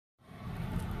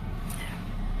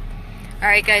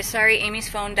Alright guys, sorry Amy's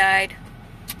phone died.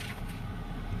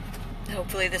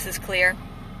 Hopefully this is clear.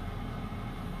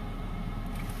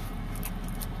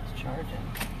 It's charging.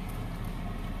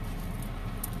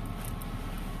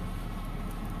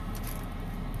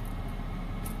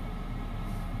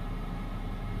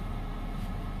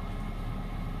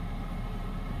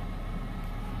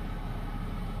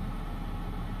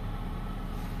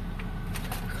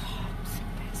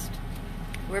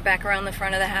 We're back around the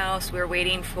front of the house. We're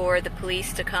waiting for the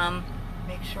police to come.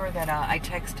 Make sure that I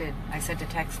sent a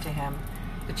text to him,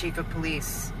 the chief of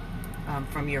police,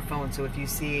 from your phone. So if you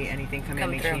see anything come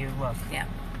in, make sure you look. Yeah.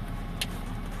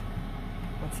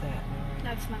 What's that?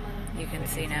 That's my mother. You can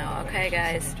see now. Okay,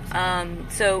 guys.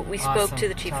 So we spoke to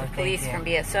the chief of police from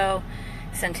BSO,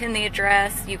 sent him the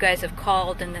address. You guys have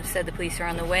called and have said the police are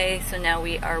on the way. So now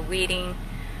we are waiting.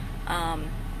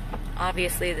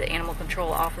 Obviously, the animal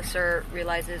control officer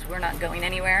realizes we're not going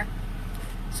anywhere.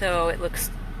 So it looks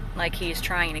like he's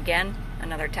trying again,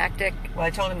 another tactic. Well,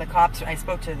 I told him the cops, I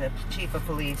spoke to the chief of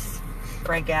police,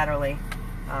 Frank Adderley.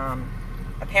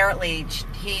 Apparently,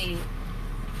 he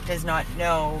does not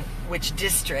know which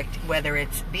district, whether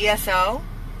it's BSO,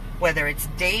 whether it's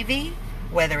Davie,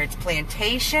 whether it's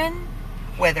Plantation,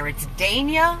 whether it's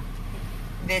Dania.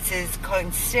 This is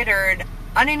considered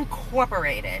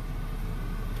unincorporated.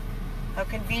 How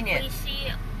convenient. We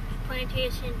see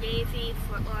Plantation, Davie,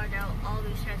 Fort Lauderdale, all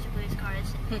these types of police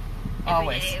cars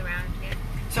every day around here.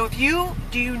 So do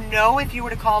you know if you were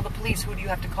to call the police, who do you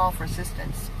have to call for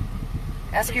assistance?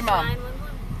 Ask your mom.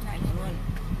 911.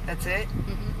 That's it?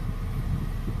 Mm-hmm.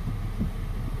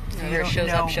 So Whoever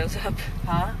shows up, shows up.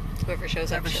 Huh? Whoever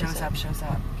shows up, shows up. Shows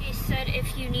up. He said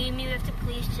if you need me with the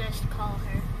police, just call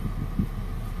her.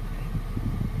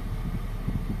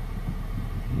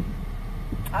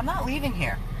 I'm not leaving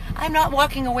here. I'm not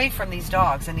walking away from these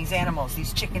dogs and these animals,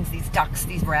 these chickens, these ducks,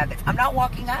 these rabbits. I'm not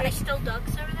walking out of There's here. still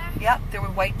ducks over there? Yep, there were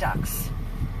white ducks.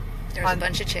 There was a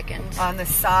bunch of chickens. On the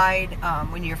side,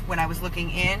 when I was looking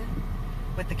in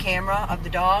with the camera of the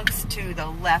dogs, to the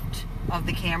left of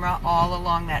the camera, all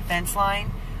along that fence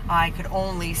line, I could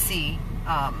only see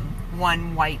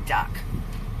one white duck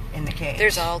in the cage.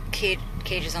 There's all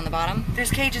cages on the bottom? There's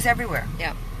cages everywhere.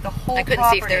 Yeah. The whole I couldn't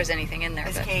see if there was anything in there.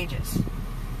 There's cages.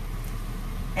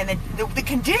 And the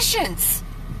conditions,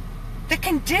 the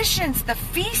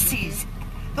feces,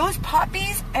 those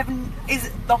puppies,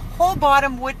 the whole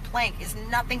bottom wood plank is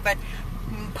nothing but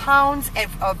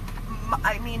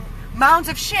mounds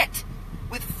of shit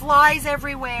with flies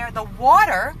everywhere. The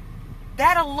water,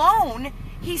 that alone,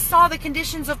 he saw the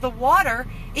conditions of the water.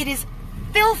 It is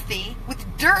filthy with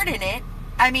dirt in it.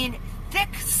 I mean,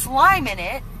 thick slime in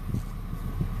it.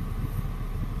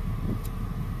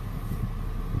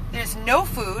 There's no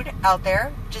food out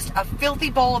there, just a filthy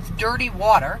bowl of dirty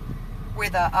water where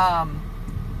I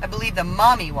believe the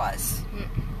mommy was.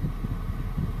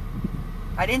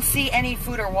 I didn't see any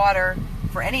food or water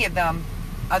for any of them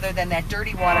other than that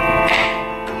dirty water. I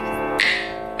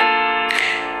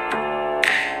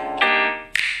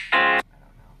don't know.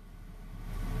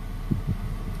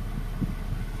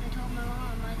 I told my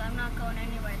mom, I'm not going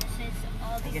anywhere. This is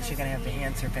all I guess you're going to have to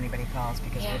answer if anybody calls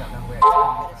because we don't know where it's But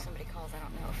coming if from. somebody calls, I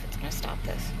don't know if it's going to stop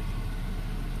this.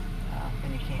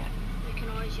 And you can't. You can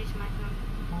always use my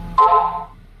phone.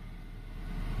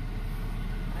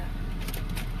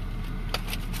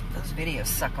 Those videos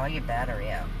suck all your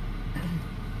battery out. Yeah,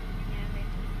 they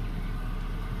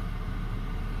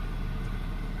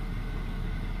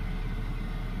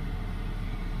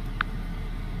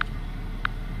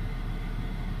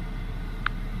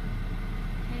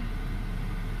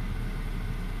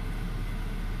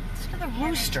Listen to the do.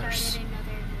 roosters. I started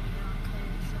another video because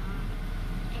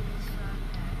it was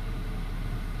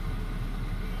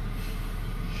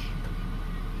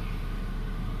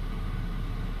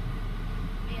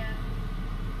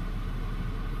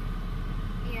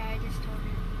Yeah, I just told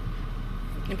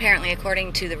her. Apparently,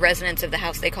 according to the residents of the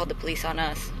house, they called the police on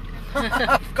us.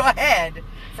 Go ahead.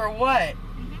 For what?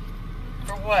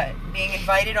 For what? Being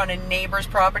invited on a neighbor's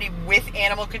property with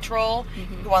animal control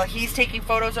while he's taking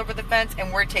photos over the fence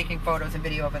and we're taking photos and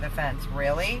video over the fence.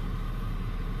 Really?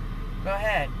 Go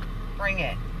ahead. Bring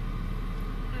it.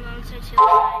 My mom said she'll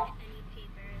sign any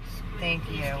papers. when Thank the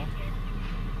police you. get here.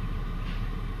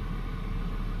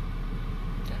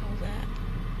 What the hell's that?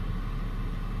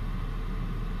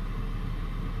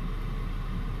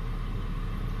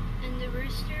 And the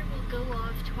rooster will go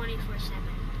off 24/7.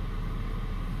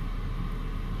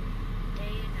 Day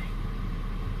and night.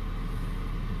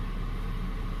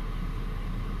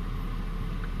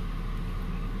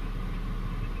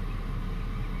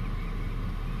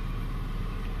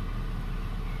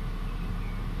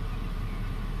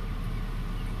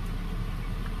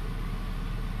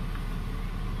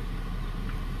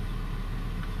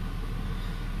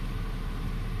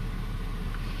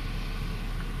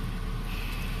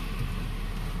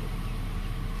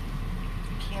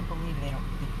 can't believe they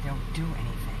don't do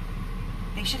anything.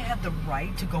 They should have the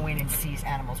right to go in and seize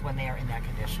animals when they are in that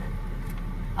condition.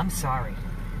 I'm sorry.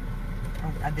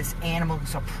 This animal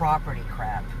is a property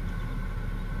crap.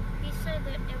 He said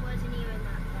that it wasn't even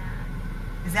that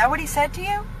bad. Is that what he said to you?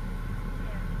 Yeah.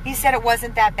 He said it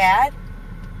wasn't that bad?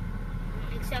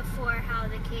 Except for how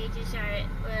the cages are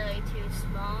really too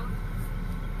small.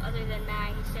 Other than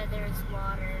that, he said there was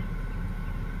water.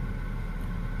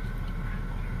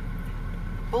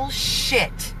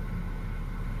 Bullshit.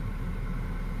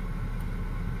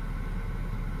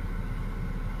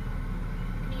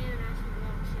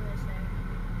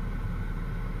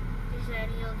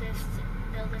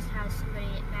 They'll just have somebody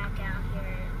back out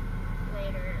here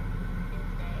later in the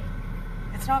day.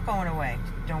 It's not going away.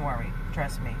 Don't worry.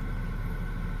 Trust me.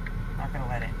 Not gonna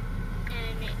let it.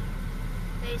 And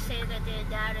they say that the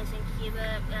dad is in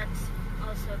Cuba. That's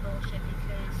also bullshit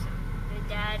because the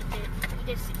dad,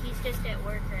 he's just at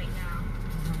work right now.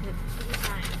 Mm-hmm. He's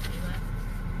not in Cuba.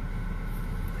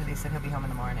 And they said he'll be home in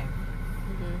the morning.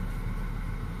 Mm-hmm.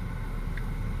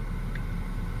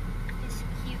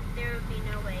 There would be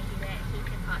no way that he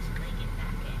could possibly get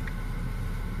back in.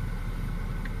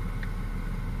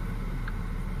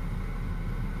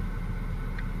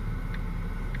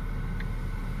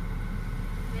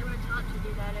 They were taught to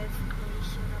do that if police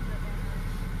showed up at their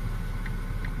house.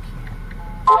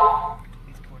 Can't.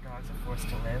 These poor dogs are forced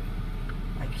to live.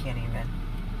 I can't even.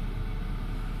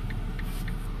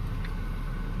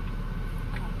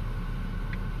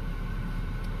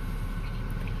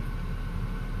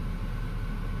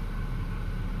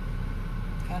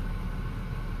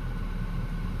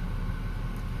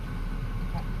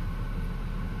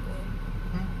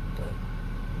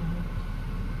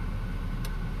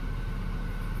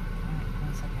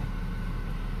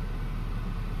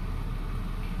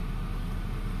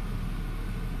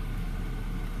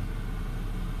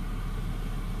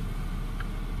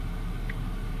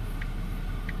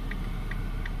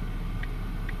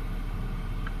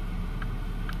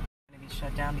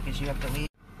 Shut down because you have to leave.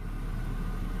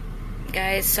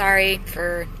 Guys, sorry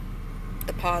for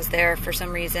the pause there for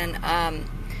some reason. I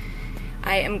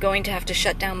am going to have to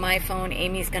shut down my phone.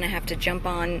 Amy's going to have to jump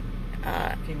on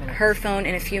her phone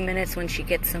in a few minutes when she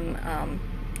gets some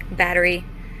battery.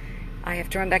 I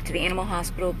have to run back to the animal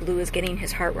hospital. Blue is getting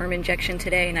his heartworm injection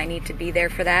today, and I need to be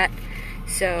there for that.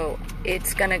 So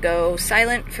it's going to go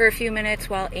silent for a few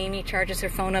minutes while Amy charges her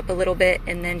phone up a little bit,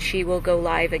 and then she will go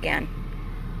live again.